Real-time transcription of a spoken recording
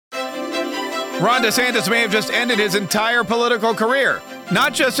Ron DeSantis may have just ended his entire political career.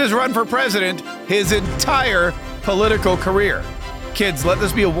 Not just his run for president, his entire political career. Kids, let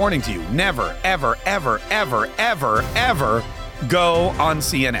this be a warning to you. Never, ever, ever, ever, ever, ever go on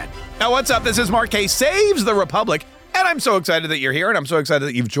CNN. Now, what's up? This is Mark K. Saves the Republic. And I'm so excited that you're here, and I'm so excited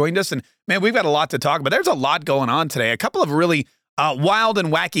that you've joined us. And man, we've got a lot to talk about. There's a lot going on today. A couple of really wild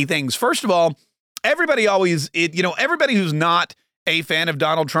and wacky things. First of all, everybody who's not a fan of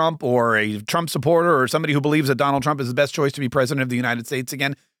Donald Trump or a Trump supporter or somebody who believes that Donald Trump is the best choice to be president of the United States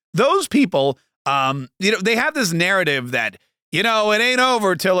again, those people, they have this narrative that, it ain't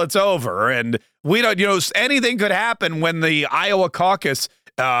over till it's over. And we don't, anything could happen when the Iowa caucus,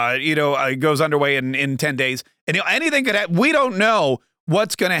 goes underway in 10 days. And anything could happen. We don't know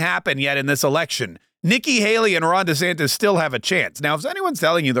what's going to happen yet in this election. Nikki Haley and Ron DeSantis still have a chance. Now, if anyone's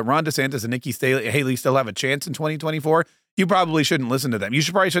telling you that Ron DeSantis and Nikki Haley still have a chance in 2024, you probably shouldn't listen to them. You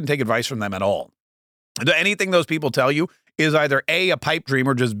probably shouldn't take advice from them at all. Anything those people tell you is either A, a pipe dream,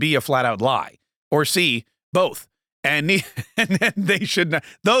 or just B, a flat out lie, or C, both. And they should not,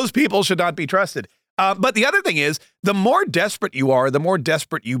 those people should not be trusted. But the other thing is, the more desperate you are, the more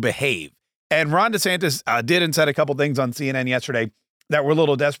desperate you behave. And Ron DeSantis did and said a couple things on CNN yesterday that were a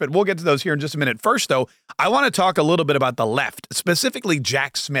little desperate. We'll get to those here in just a minute. First, though, I want to talk a little bit about the left, specifically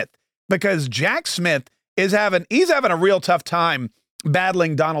Jack Smith, because Jack Smith he's having a real tough time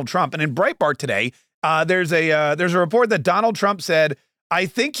battling Donald Trump. And in Breitbart today, there's a report that Donald Trump said, I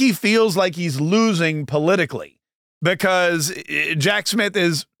think he feels like he's losing politically because Jack Smith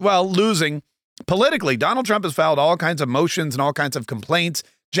is, losing politically. Donald Trump has filed all kinds of motions and all kinds of complaints.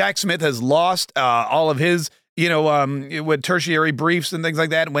 Jack Smith has lost all of his, with tertiary briefs and things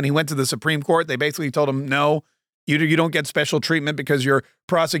like that. When he went to the Supreme Court, they basically told him, no, you don't get special treatment because you're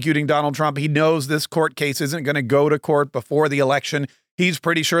prosecuting Donald Trump. He knows this court case isn't going to go to court before the election. He's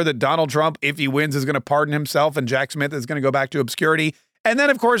pretty sure that Donald Trump, if he wins, is going to pardon himself and Jack Smith is going to go back to obscurity. And then,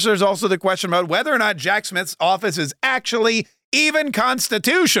 of course, there's also the question about whether or not Jack Smith's office is actually even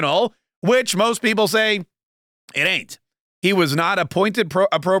constitutional, which most people say it ain't. He was not appointed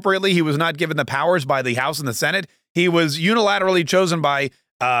appropriately. He was not given the powers by the House and the Senate. He was unilaterally chosen by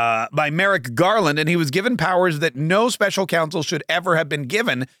Merrick Garland, and he was given powers that no special counsel should ever have been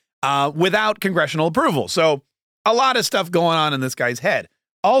given without congressional approval. So a lot of stuff going on in this guy's head.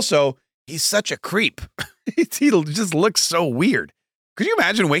 Also, he's such a creep. He just looks so weird. Could you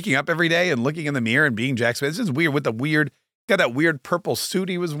imagine waking up every day and looking in the mirror and being Jack Smith? This is weird with got that weird purple suit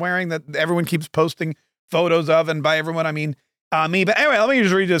he was wearing that everyone keeps posting photos of, and by everyone, I mean me. But anyway, let me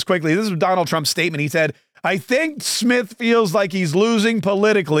just read this quickly. This is Donald Trump's statement. He said, I think Smith feels like he's losing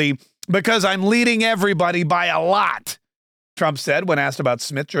politically because I'm leading everybody by a lot, Trump said when asked about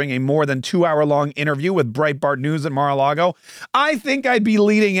Smith during a more than 2-hour-long interview with Breitbart News at Mar-a-Lago. I think I'd be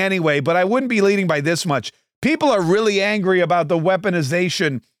leading anyway, but I wouldn't be leading by this much. People are really angry about the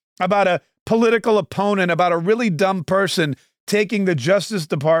weaponization, about a political opponent, about a really dumb person taking the Justice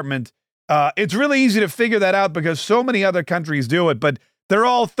Department. It's really easy to figure that out because so many other countries do it, but they're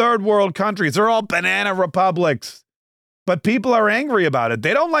all third world countries. They're all banana republics. But people are angry about it.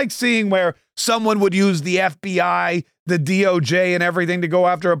 They don't like seeing where someone would use the FBI, the DOJ, and everything to go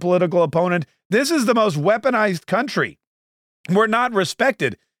after a political opponent. This is the most weaponized country. We're not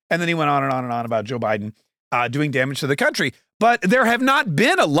respected. And then he went on and on and on about Joe Biden doing damage to the country. But there have not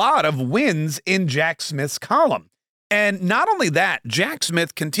been a lot of wins in Jack Smith's column. And not only that, Jack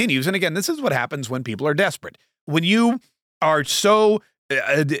Smith continues. And again, this is what happens when people are desperate. When you are so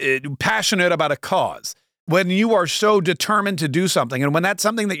passionate about a cause, when you are so determined to do something, and when that's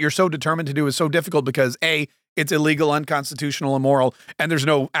something that you're so determined to do is so difficult because A, it's illegal, unconstitutional, immoral, and there's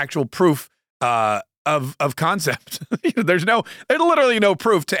no actual proof of concept. There's literally no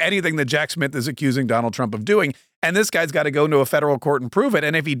proof to anything that Jack Smith is accusing Donald Trump of doing. And this guy's got to go into a federal court and prove it.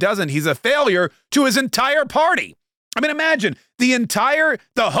 And if he doesn't, he's a failure to his entire party. I mean, imagine the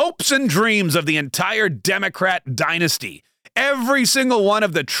hopes and dreams of the entire Democrat dynasty. Every single one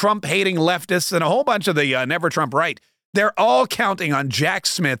of the Trump-hating leftists and a whole bunch of the Never Trump right, they're all counting on Jack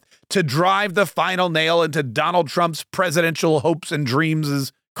Smith to drive the final nail into Donald Trump's presidential hopes and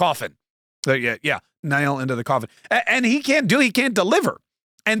dreams' coffin. Nail into the coffin. And he can't deliver.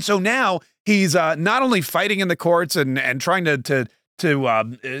 And so now he's not only fighting in the courts and trying to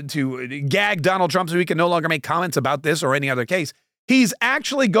gag Donald Trump so he can no longer make comments about this or any other case. He's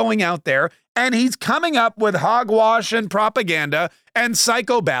actually going out there and he's coming up with hogwash and propaganda and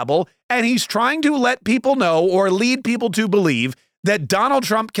psychobabble, and he's trying to let people know or lead people to believe that Donald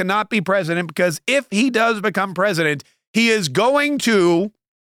Trump cannot be president because if he does become president, he is going to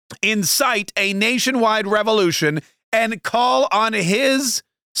incite a nationwide revolution and call on his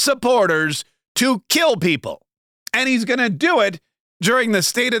supporters to kill people. And he's going to do it during the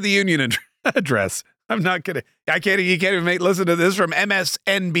State of the Union address. I'm not kidding. You can't even listen to this from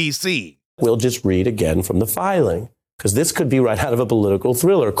MSNBC. We'll just read again from the filing, because this could be right out of a political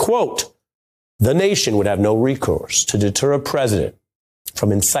thriller. Quote, the nation would have no recourse to deter a president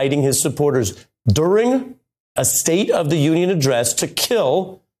from inciting his supporters during a State of the Union address to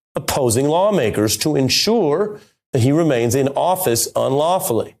kill opposing lawmakers to ensure that he remains in office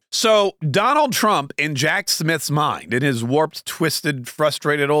unlawfully. So Donald Trump, in Jack Smith's mind, in his warped, twisted,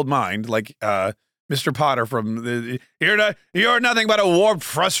 frustrated old mind, like Mr. Potter from you're nothing but a warped,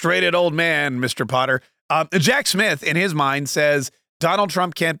 frustrated old man, Mr. Potter. Jack Smith, in his mind, says Donald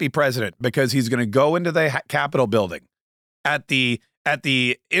Trump can't be president because he's going to go into the Capitol building at the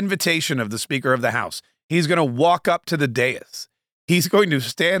invitation of the Speaker of the House. He's going to walk up to the dais. He's going to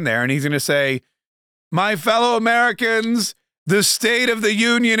stand there and he's going to say, my fellow Americans, the State of the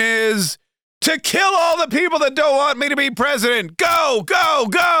Union is to kill all the people that don't want me to be president. Go, go,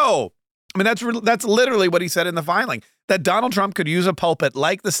 go. I mean, that's literally what he said in the filing, that Donald Trump could use a pulpit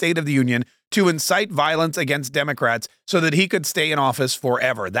like the State of the Union to incite violence against Democrats so that he could stay in office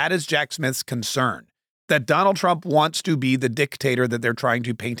forever. That is Jack Smith's concern, that Donald Trump wants to be the dictator that they're trying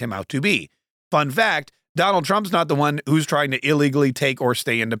to paint him out to be. Fun fact, Donald Trump's not the one who's trying to illegally take or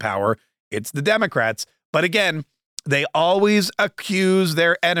stay into power. It's the Democrats. But again, they always accuse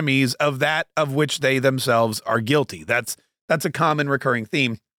their enemies of that of which they themselves are guilty. That's a common recurring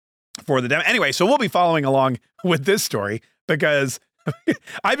theme for the Dem. Anyway, so we'll be following along with this story because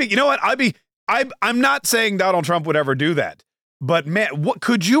you know what? I'm not saying Donald Trump would ever do that, but man, what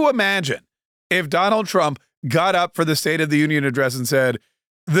could you imagine if Donald Trump got up for the State of the Union address and said,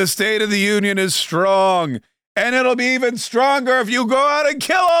 the State of the Union is strong and it'll be even stronger if you go out and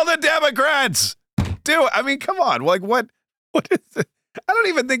kill all the Democrats. I mean, come on. Like what is it? I don't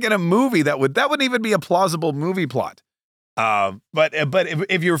even think in a movie that wouldn't even be a plausible movie plot. But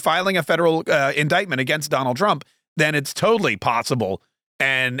if you're filing a federal indictment against Donald Trump, then it's totally possible.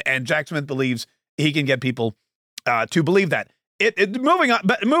 And Jack Smith believes he can get people to believe that.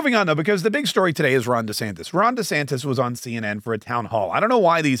 Moving on though, because the big story today is Ron DeSantis. Ron DeSantis was on CNN for a town hall. I don't know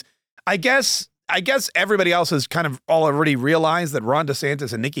why I guess everybody else has kind of already realized that Ron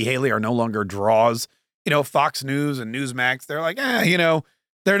DeSantis and Nikki Haley are no longer draws. Fox News and Newsmax, they're like,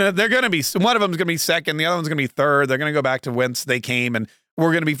 they're going to be, one of them's going to be second. The other one's going to be third. They're going to go back to whence they came. And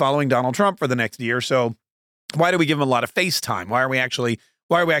we're going to be following Donald Trump for the next year. So why do we give him a lot of face time? Why are we actually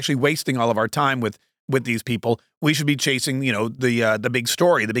wasting all of our time with these people? We should be chasing, the big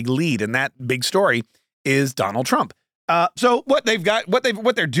story, the big lead. And that big story is Donald Trump. So what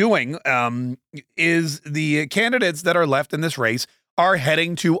they're doing is the candidates that are left in this race are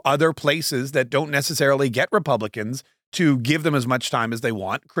heading to other places that don't necessarily get Republicans to give them as much time as they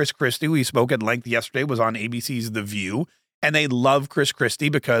want. Chris Christie, who we spoke at length yesterday, was on ABC's The View, and they love Chris Christie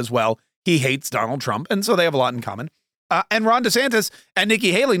because, well, he hates Donald Trump, and so they have a lot in common. And Ron DeSantis and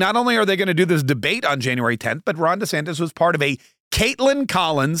Nikki Haley, not only are they going to do this debate on January 10th, but Ron DeSantis was part of a Caitlin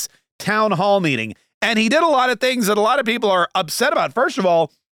Collins town hall meeting. And he did a lot of things that a lot of people are upset about. First of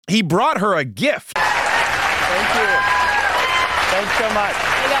all, he brought her a gift. Thank you. Thanks so much.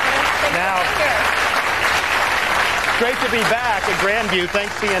 Now, great to be back at Grandview.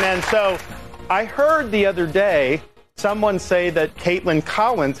 Thanks, CNN. So I heard the other day someone say that Caitlin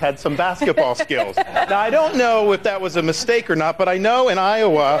Collins had some basketball skills. Now, I don't know if that was a mistake or not, but I know in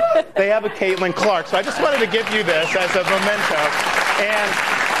Iowa they have a Caitlin Clark. So I just wanted to give you this as a memento.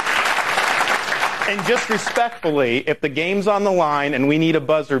 And just respectfully, if the game's on the line and we need a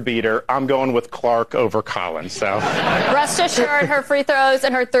buzzer beater, I'm going with Clark over Collins. So rest assured, her free throws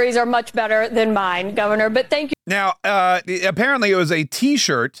and her threes are much better than mine, Governor. But thank you. Now, apparently, it was a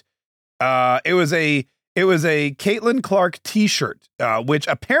T-shirt. It was a Caitlin Clark T-shirt, which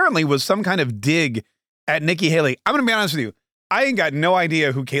apparently was some kind of dig at Nikki Haley. I'm going to be honest with you. I ain't got no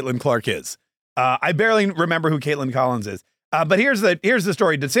idea who Caitlin Clark is. I barely remember who Caitlin Collins is. But here's the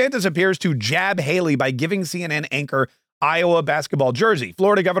story. DeSantis appears to jab Haley by giving CNN anchor Iowa basketball jersey.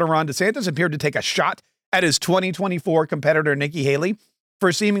 Florida Governor Ron DeSantis appeared to take a shot at his 2024 competitor Nikki Haley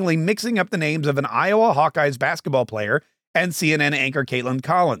for seemingly mixing up the names of an Iowa Hawkeyes basketball player and CNN anchor Caitlin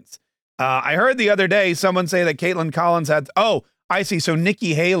Collins. I heard the other day someone say that Caitlin Collins had. Oh, I see. So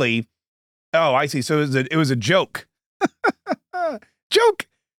Nikki Haley. Oh, I see. So it was a joke. Joke.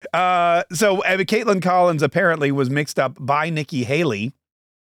 So Caitlin Collins apparently was mixed up by Nikki Haley.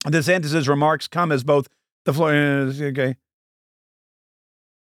 DeSantis's remarks come as both the Florida. Okay.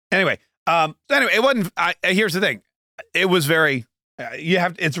 Anyway, it wasn't. Here's the thing. It was very.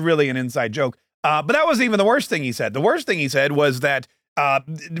 It's really an inside joke. But that wasn't even the worst thing he said. The worst thing he said was that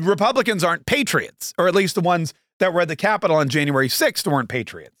Republicans aren't patriots, or at least the ones that were at the Capitol on January 6th weren't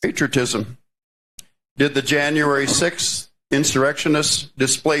patriots. Patriotism. Did the January 6th insurrectionists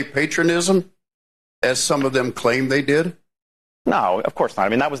display patriotism, as some of them claim they did? No, of course not. I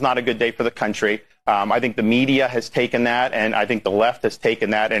mean, that was not a good day for the country. I think the media has taken that, and I think the left has taken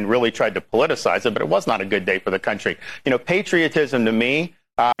that and really tried to politicize it, but it was not a good day for the country. You know, patriotism to me...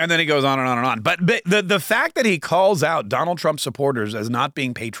 and then he goes on and on and on. But the fact that he calls out Donald Trump supporters as not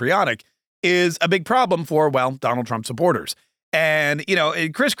being patriotic is a big problem for, well, Donald Trump supporters. And, you know,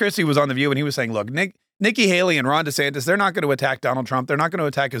 Chris Christie was on The View, and he was saying, look, Nikki Haley and Ron DeSantis, they're not going to attack Donald Trump. They're not going to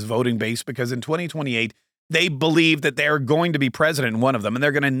attack his voting base because in 2028, they believe that they're going to be president, one of them, and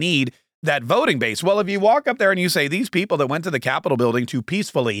they're going to need that voting base. Well, if you walk up there and you say these people that went to the Capitol building to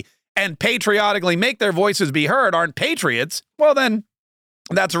peacefully and patriotically make their voices be heard aren't patriots, well, then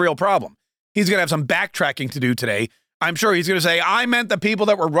that's a real problem. He's going to have some backtracking to do today. I'm sure he's going to say, I meant the people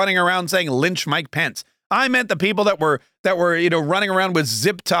that were running around saying lynch Mike Pence. I meant the people that were running around with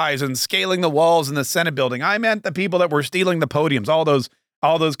zip ties and scaling the walls in the Senate building. I meant the people that were stealing the podiums,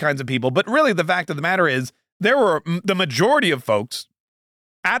 all those kinds of people. But really, the fact of the matter is, there were the majority of folks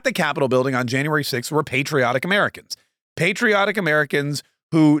at the Capitol building on January 6th were patriotic Americans. Patriotic Americans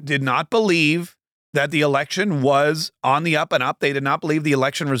who did not believe that the election was on the up and up. They did not believe the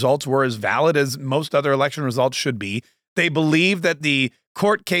election results were as valid as most other election results should be. They believed that the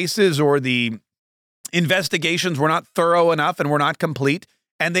court cases or the investigations were not thorough enough and were not complete,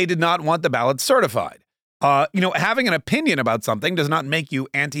 and they did not want the ballots certified. Having an opinion about something does not make you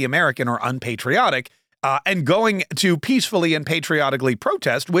anti-American or unpatriotic. And going to peacefully and patriotically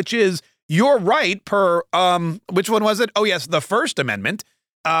protest, which is your right per, which one was it? Oh, yes, the First Amendment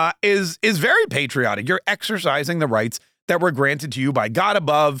is very patriotic. You're exercising the rights that were granted to you by God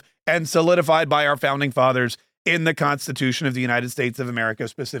above and solidified by our founding fathers in the Constitution of the United States of America,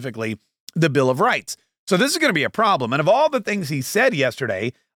 specifically the Bill of Rights. So this is going to be a problem. And of all the things he said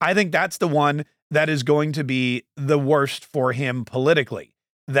yesterday, I think that's the one that is going to be the worst for him politically.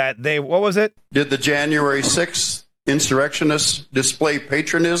 What was it? Did the January 6th insurrectionists display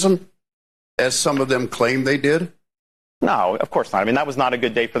patriotism, as some of them claim they did? No, of course not. I mean, that was not a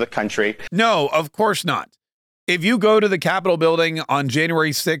good day for the country. No, of course not. If you go to the Capitol building on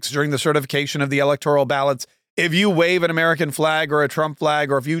January 6th during the certification of the electoral ballots, if you wave an American flag or a Trump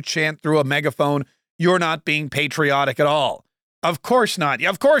flag, or if you chant through a megaphone, you're not being patriotic at all. Of course not.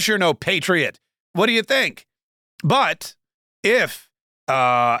 Of course you're no patriot. What do you think? But if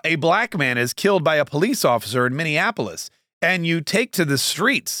a black man is killed by a police officer in Minneapolis, and you take to the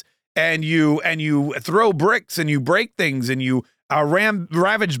streets and you throw bricks and you break things and you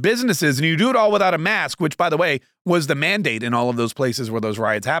ravage businesses and you do it all without a mask, which, by the way, was the mandate in all of those places where those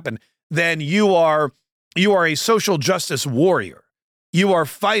riots happened, then you are a social justice warrior. You are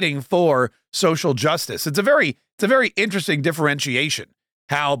fighting for social justice. It's a very interesting differentiation.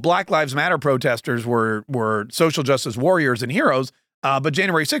 How Black Lives Matter protesters were social justice warriors and heroes. But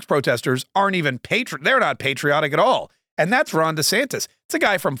January 6th protesters aren't even they're not patriotic at all. And that's Ron DeSantis. It's a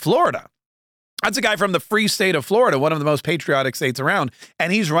guy from Florida. That's a guy from the free state of Florida, one of the most patriotic states around.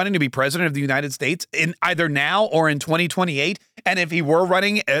 And he's running to be president of the United States in either now or in 2028. And if he were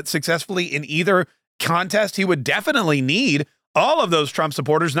running successfully in either contest, he would definitely need all of those Trump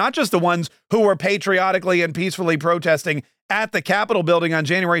supporters, not just the ones who were patriotically and peacefully protesting at the Capitol building on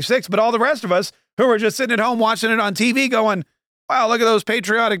January 6th, but all the rest of us who were just sitting at home watching it on TV going, wow, look at those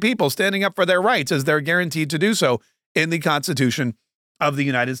patriotic people standing up for their rights as they're guaranteed to do so in the Constitution of the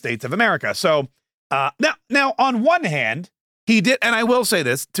United States of America. So now, on one hand, he did, and I will say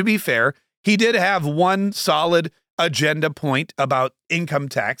this, to be fair, he did have one solid agenda point about income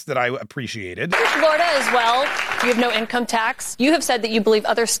tax that I appreciated. Florida as well, you have no income tax. You have said that you believe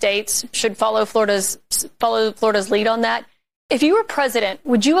other states should follow Florida's lead on that. If you were president,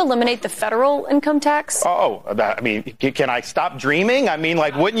 would you eliminate the federal income tax? Can I stop dreaming? I mean,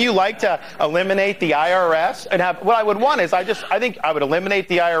 wouldn't you like to eliminate the IRS and have, what I would want is, I think I would eliminate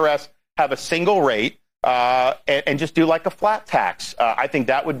the IRS, have a single rate, and just do like a flat tax. I think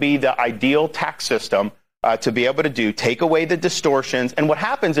that would be the ideal tax system to be able to do, take away the distortions. And what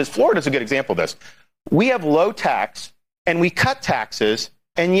happens is, Florida's a good example of this. We have low tax and we cut taxes,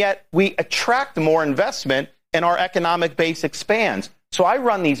 and yet we attract more investment and our economic base expands. So I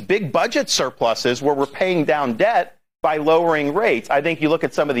run these big budget surpluses where we're paying down debt by lowering rates. I think you look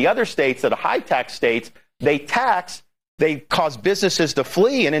at some of the other states that are high tax states, they cause businesses to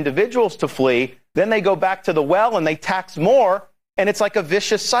flee and individuals to flee. Then they go back to the well and they tax more. And it's like a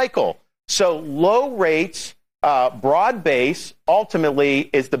vicious cycle. So low rates, broad base ultimately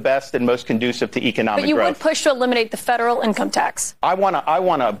is the best and most conducive to economic growth. But you would push to eliminate the federal income tax. I want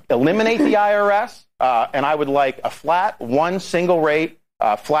to eliminate the IRS, and I would like a flat, one single rate,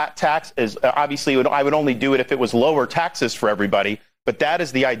 flat tax. Is obviously I would only do it if it was lower taxes for everybody, but that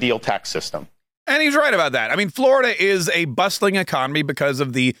is the ideal tax system. And he's right about that. I mean, Florida is a bustling economy because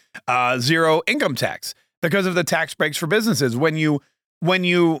of the zero income tax, because of the tax breaks for businesses. And you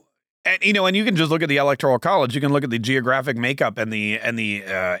can just look at the Electoral College. You can look at the geographic makeup and the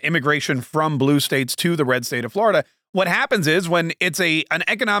immigration from blue states to the red state of Florida. What happens is when it's an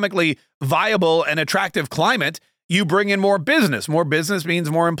economically viable and attractive climate, you bring in more business. More business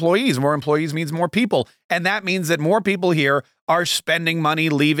means more employees. More employees means more people. And that means that more people here are spending money,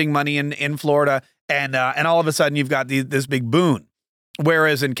 leaving money in Florida. And all of a sudden you've got this big boon.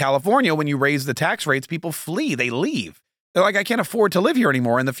 Whereas in California, when you raise the tax rates, people flee, they leave. They're like, I can't afford to live here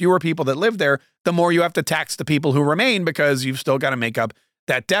anymore. And the fewer people that live there, the more you have to tax the people who remain because you've still got to make up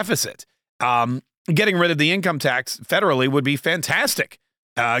that deficit. Getting rid of the income tax federally would be fantastic.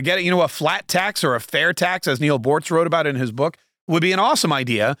 Getting, a flat tax or a fair tax, as Neil Bortz wrote about in his book, would be an awesome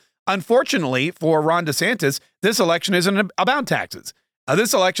idea. Unfortunately for Ron DeSantis, this election isn't about taxes.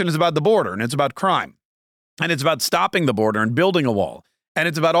 This election is about the border, and it's about crime. And it's about stopping the border and building a wall. And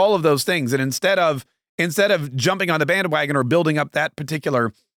it's about all of those things. And instead of jumping on the bandwagon or building up that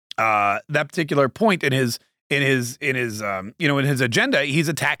particular point in his agenda, he's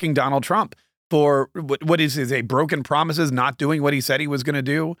attacking Donald Trump for what is a broken promises, not doing what he said he was going to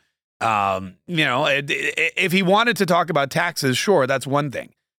do. If he wanted to talk about taxes, sure, that's one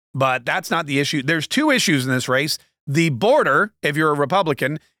thing, but that's not the issue. There's two issues in this race: the border, if you're a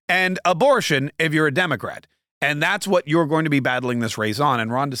Republican, and abortion, if you're a Democrat. And that's what you're going to be battling this race on.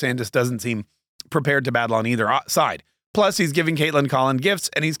 And Ron DeSantis doesn't seem prepared to battle on either side. Plus, he's giving Caitlin Collins gifts,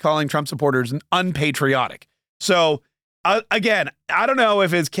 and he's calling Trump supporters unpatriotic. So, again, I don't know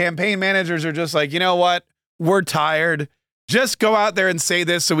if his campaign managers are just like, you know what, we're tired. Just go out there and say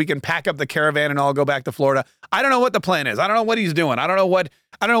this so we can pack up the caravan and all go back to Florida. I don't know what the plan is. I don't know what he's doing. I don't know what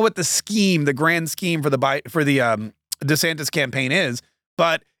the grand scheme for the DeSantis campaign is.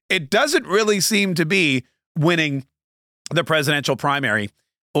 But it doesn't really seem to be winning the presidential primary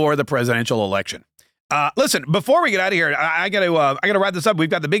or the presidential election. Listen, before we get out of here, I got to wrap this up. We've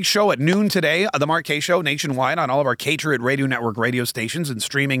got the big show at noon today, the Mark Kaye Show, nationwide on all of our Patriot Radio Network radio stations and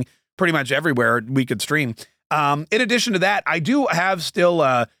streaming pretty much everywhere we could stream. In addition to that, I do have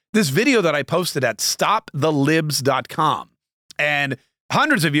still this video that I posted at stopthelibs.com. And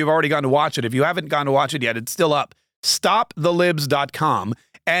hundreds of you have already gone to watch it. If you haven't gone to watch it yet, it's still up. Stopthelibs.com.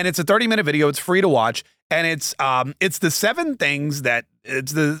 And it's a 30-minute video. It's free to watch. And it's the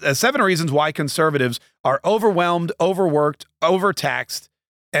 7 reasons why conservatives are overwhelmed, overworked, overtaxed,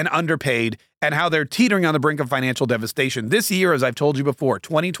 and underpaid, and how they're teetering on the brink of financial devastation. This year, as I've told you before,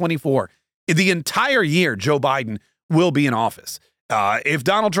 2024, the entire year, Joe Biden will be in office. If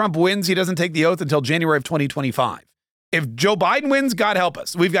Donald Trump wins, he doesn't take the oath until January of 2025. If Joe Biden wins, God help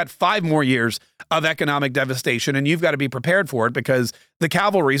us. We've got 5 more years of economic devastation, and you've got to be prepared for it because the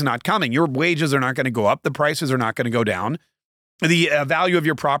cavalry's not coming. Your wages are not going to go up. The prices are not going to go down. The value of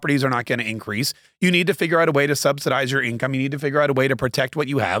your properties are not going to increase. You need to figure out a way to subsidize your income. You need to figure out a way to protect what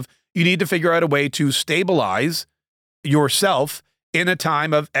you have. You need to figure out a way to stabilize yourself in a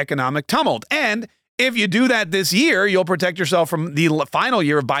time of economic tumult. And if you do that this year, you'll protect yourself from the final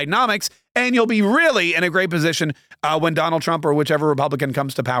year of Bidenomics, and you'll be really in a great position when Donald Trump or whichever Republican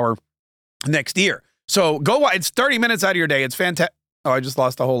comes to power next year. So it's 30 minutes out of your day. It's fantastic. Oh, I just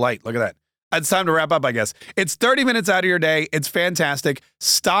lost the whole light. Look at that. It's time to wrap up, I guess. It's 30 minutes out of your day. It's fantastic.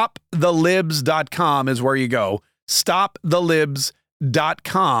 Stopthelibs.com is where you go.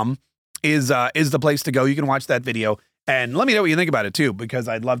 Stopthelibs.com is the place to go. You can watch that video and let me know what you think about it too, because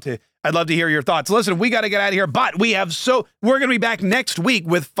I'd love to hear your thoughts. Listen, we got to get out of here, but we're going to be back next week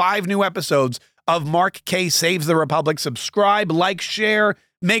with 5 new episodes of Mark Kaye Saves the Republic. Subscribe, like, share,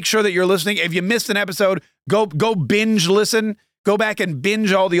 make sure that you're listening. If you missed an episode, go binge listen. Go back and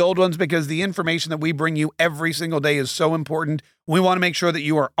binge all the old ones because the information that we bring you every single day is so important. We want to make sure that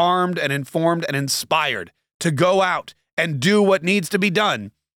you are armed and informed and inspired to go out and do what needs to be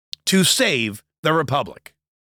done to save the Republic.